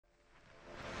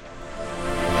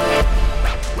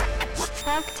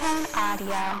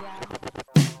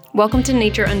Welcome to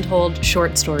Nature Untold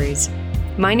Short Stories.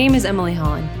 My name is Emily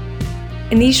Holland.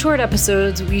 In these short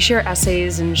episodes, we share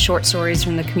essays and short stories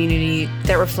from the community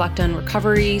that reflect on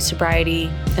recovery, sobriety,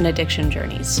 and addiction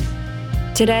journeys.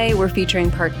 Today, we're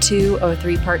featuring part 2 of a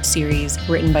 3-part series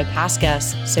written by past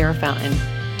guest Sarah Fountain,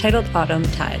 titled Autumn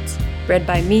Tides, read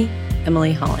by me,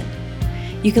 Emily Holland.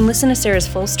 You can listen to Sarah's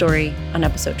full story on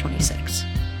episode 26.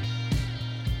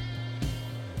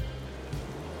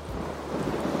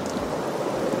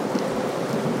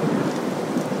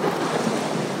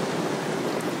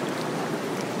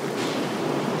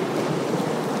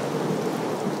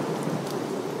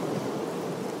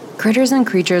 Critters and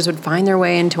creatures would find their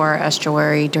way into our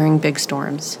estuary during big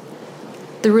storms.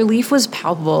 The relief was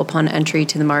palpable upon entry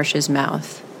to the marsh's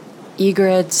mouth.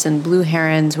 Egrets and blue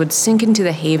herons would sink into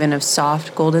the haven of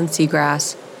soft golden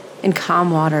seagrass and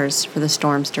calm waters for the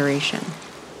storm's duration.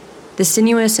 The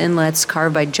sinuous inlets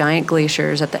carved by giant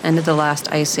glaciers at the end of the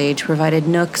last ice age provided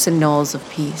nooks and knolls of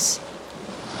peace.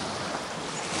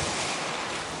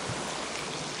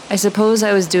 I suppose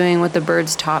I was doing what the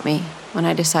birds taught me when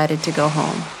I decided to go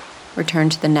home. Return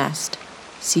to the nest,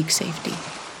 seek safety.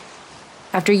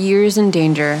 After years in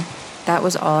danger, that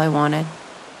was all I wanted.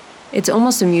 It's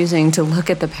almost amusing to look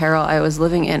at the peril I was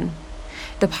living in.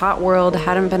 The pot world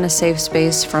hadn't been a safe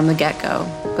space from the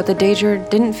get-go, but the danger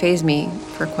didn't faze me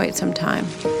for quite some time.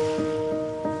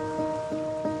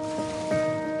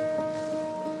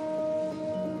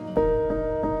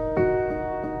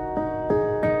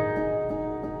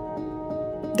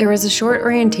 There was a short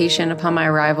orientation upon my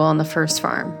arrival on the first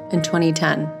farm in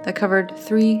 2010 that covered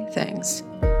 3 things.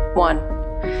 1.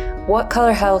 What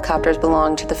color helicopters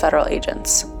belonged to the federal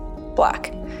agents?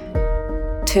 Black.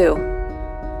 2.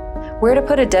 Where to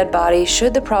put a dead body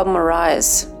should the problem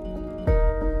arise?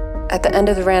 At the end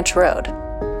of the ranch road.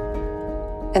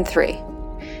 And 3.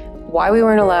 Why we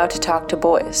weren't allowed to talk to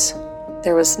boys.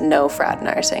 There was no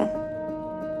fraternizing.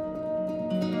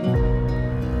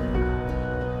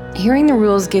 Hearing the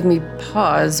rules gave me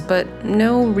pause, but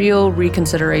no real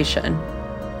reconsideration.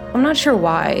 I'm not sure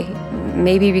why.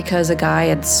 Maybe because a guy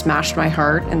had smashed my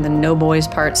heart and the no boys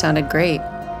part sounded great.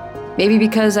 Maybe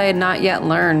because I had not yet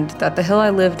learned that the hill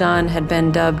I lived on had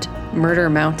been dubbed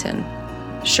Murder Mountain.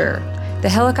 Sure, the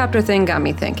helicopter thing got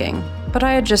me thinking, but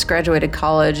I had just graduated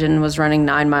college and was running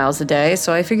 9 miles a day,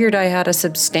 so I figured I had a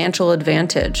substantial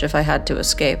advantage if I had to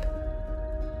escape.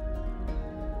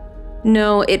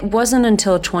 No, it wasn't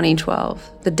until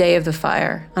 2012, the day of the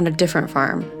fire, on a different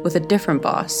farm, with a different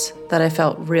boss, that I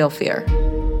felt real fear.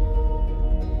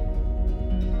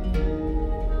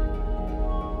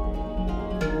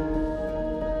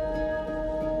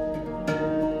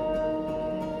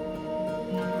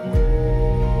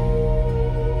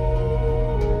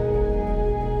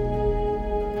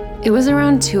 It was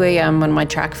around 2 a.m. when my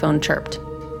track phone chirped.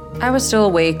 I was still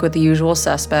awake with the usual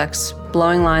suspects,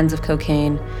 blowing lines of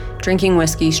cocaine, drinking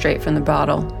whiskey straight from the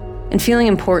bottle, and feeling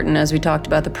important as we talked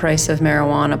about the price of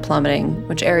marijuana plummeting,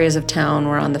 which areas of town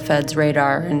were on the Fed's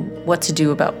radar, and what to do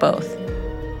about both.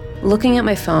 Looking at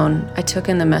my phone, I took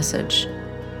in the message.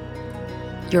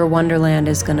 "Your wonderland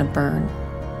is gonna burn,"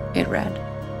 it read.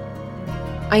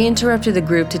 I interrupted the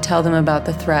group to tell them about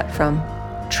the threat from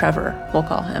Trevor, we'll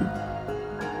call him.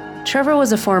 Trevor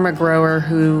was a former grower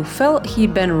who felt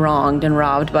he'd been wronged and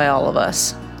robbed by all of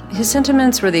us. His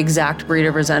sentiments were the exact breed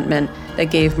of resentment that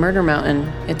gave Murder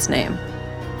Mountain its name.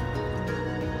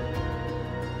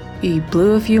 He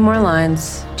blew a few more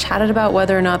lines, chatted about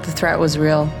whether or not the threat was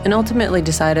real, and ultimately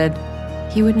decided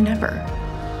he would never.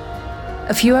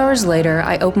 A few hours later,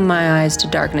 I opened my eyes to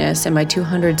darkness in my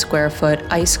 200-square-foot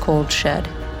ice-cold shed.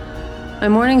 My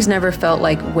mornings never felt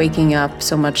like waking up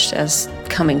so much as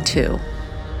coming to.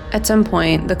 At some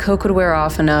point, the coke would wear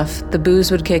off enough, the booze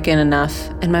would kick in enough,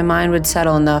 and my mind would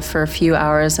settle enough for a few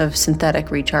hours of synthetic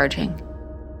recharging.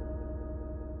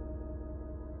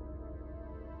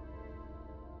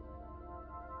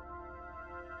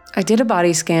 I did a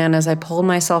body scan as I pulled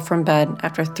myself from bed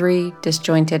after 3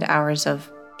 disjointed hours of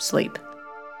sleep.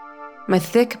 My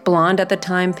thick, blonde at the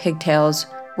time pigtails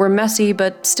were messy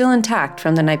but still intact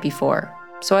from the night before,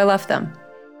 so I left them,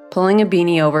 pulling a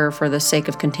beanie over for the sake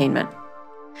of containment.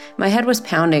 My head was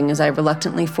pounding as I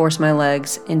reluctantly forced my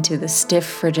legs into the stiff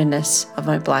frigidness of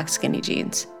my black skinny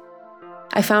jeans.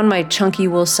 I found my chunky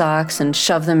wool socks and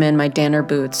shoved them in my Danner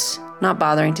boots, not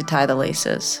bothering to tie the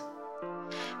laces.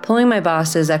 Pulling my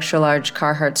boss's extra-large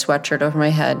Carhartt sweatshirt over my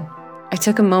head, I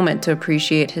took a moment to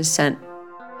appreciate his scent,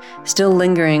 still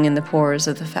lingering in the pores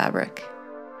of the fabric.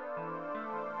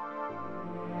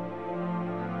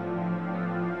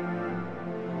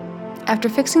 After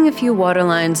fixing a few water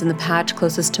lines in the patch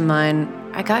closest to mine,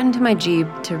 I got into my Jeep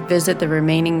to visit the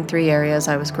remaining 3 areas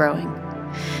I was growing.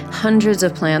 Hundreds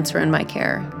of plants were in my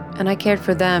care, and I cared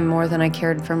for them more than I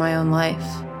cared for my own life.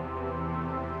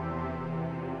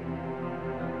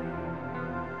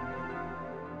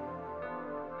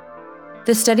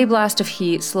 The steady blast of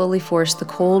heat slowly forced the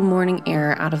cold morning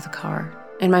air out of the car,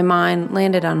 and my mind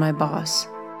landed on my boss.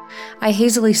 I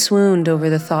hazily swooned over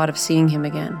the thought of seeing him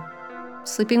again.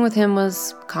 Sleeping with him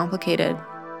was complicated,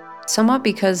 somewhat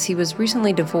because he was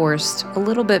recently divorced, a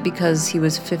little bit because he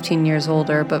was 15 years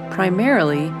older, but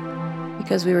primarily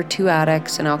because we were 2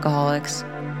 addicts and alcoholics,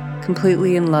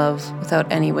 completely in love without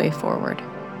any way forward.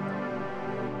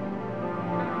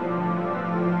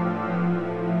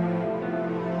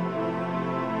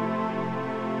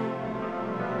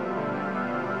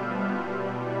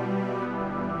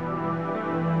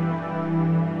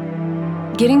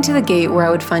 Getting to the gate where I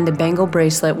would find the bangle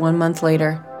bracelet 1 month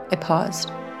later, I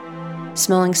paused,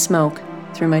 smelling smoke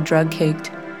through my drug-caked,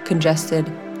 congested,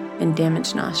 and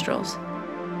damaged nostrils.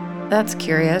 That's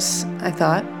curious, I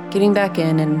thought, getting back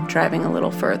in and driving a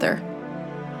little further.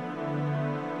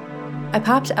 I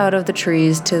popped out of the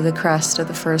trees to the crest of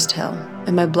the first hill,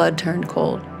 and my blood turned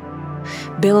cold.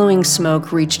 Billowing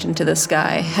smoke reached into the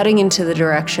sky, heading into the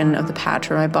direction of the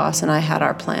patch where my boss and I had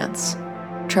our plants.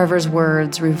 Trevor's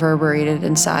words reverberated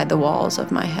inside the walls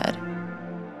of my head.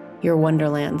 Your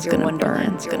wonderland's gonna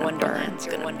burn, gonna burn,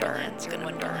 gonna burn,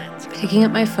 gonna burn. Picking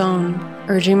up my phone,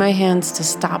 urging my hands to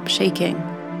stop shaking,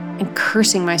 and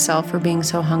cursing myself for being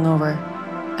so hungover,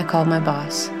 I called my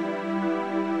boss.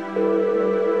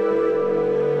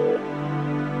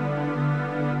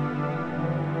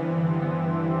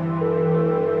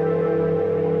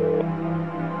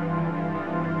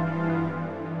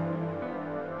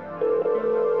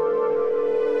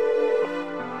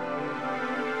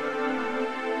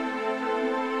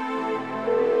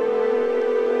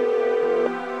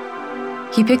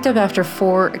 He picked up after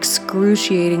 4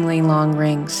 excruciatingly long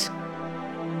rings.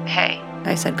 Hey,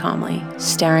 I said calmly,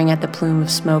 staring at the plume of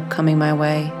smoke coming my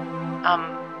way.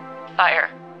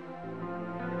 Fire.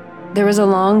 There was a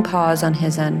long pause on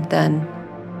his end, then...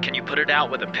 Can you put it out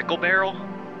with a pickle barrel?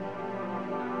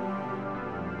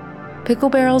 Pickle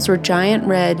barrels were giant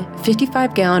red,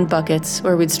 55-gallon buckets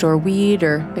where we'd store weed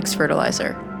or mixed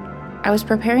fertilizer. I was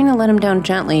preparing to let him down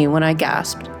gently when I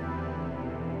gasped.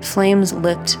 Flames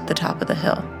licked the top of the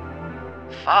hill.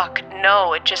 Fuck,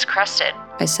 no, it just crested,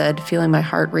 I said, feeling my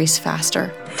heart race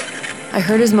faster. I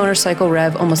heard his motorcycle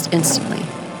rev almost instantly,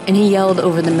 and he yelled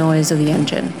over the noise of the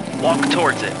engine. Walk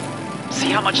towards it. See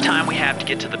how much time we have to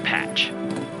get to the patch.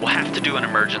 We'll have to do an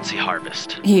emergency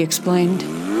harvest, he explained.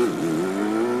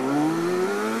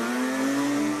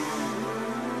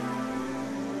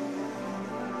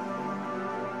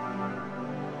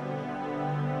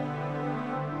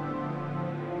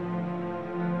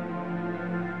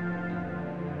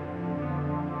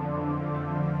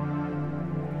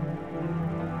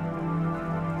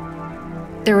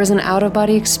 There was an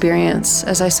out-of-body experience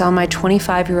as I saw my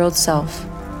 25-year-old self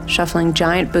shuffling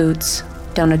giant boots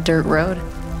down a dirt road,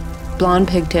 blonde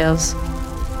pigtails,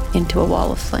 into a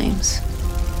wall of flames.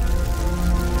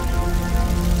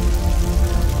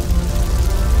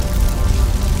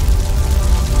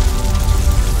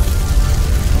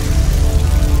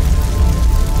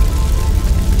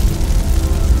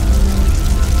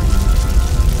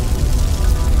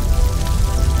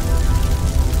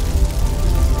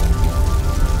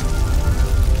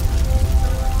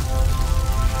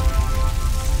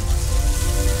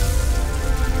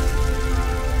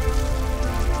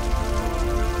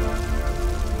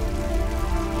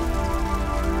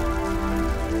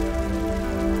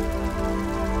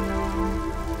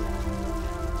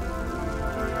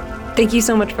 Thank you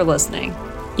so much for listening.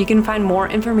 You can find more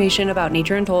information about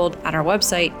Nature Untold at our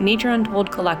website,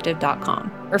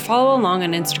 natureuntouldcollective.com, or follow along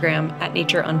on Instagram at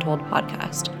Nature Untold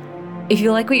Podcast. If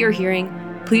you like what you're hearing,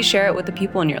 please share it with the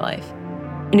people in your life.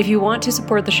 And if you want to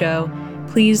support the show,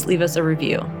 please leave us a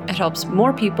review. It helps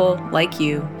more people like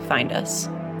you find us.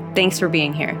 Thanks for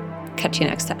being here. Catch you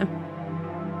next time.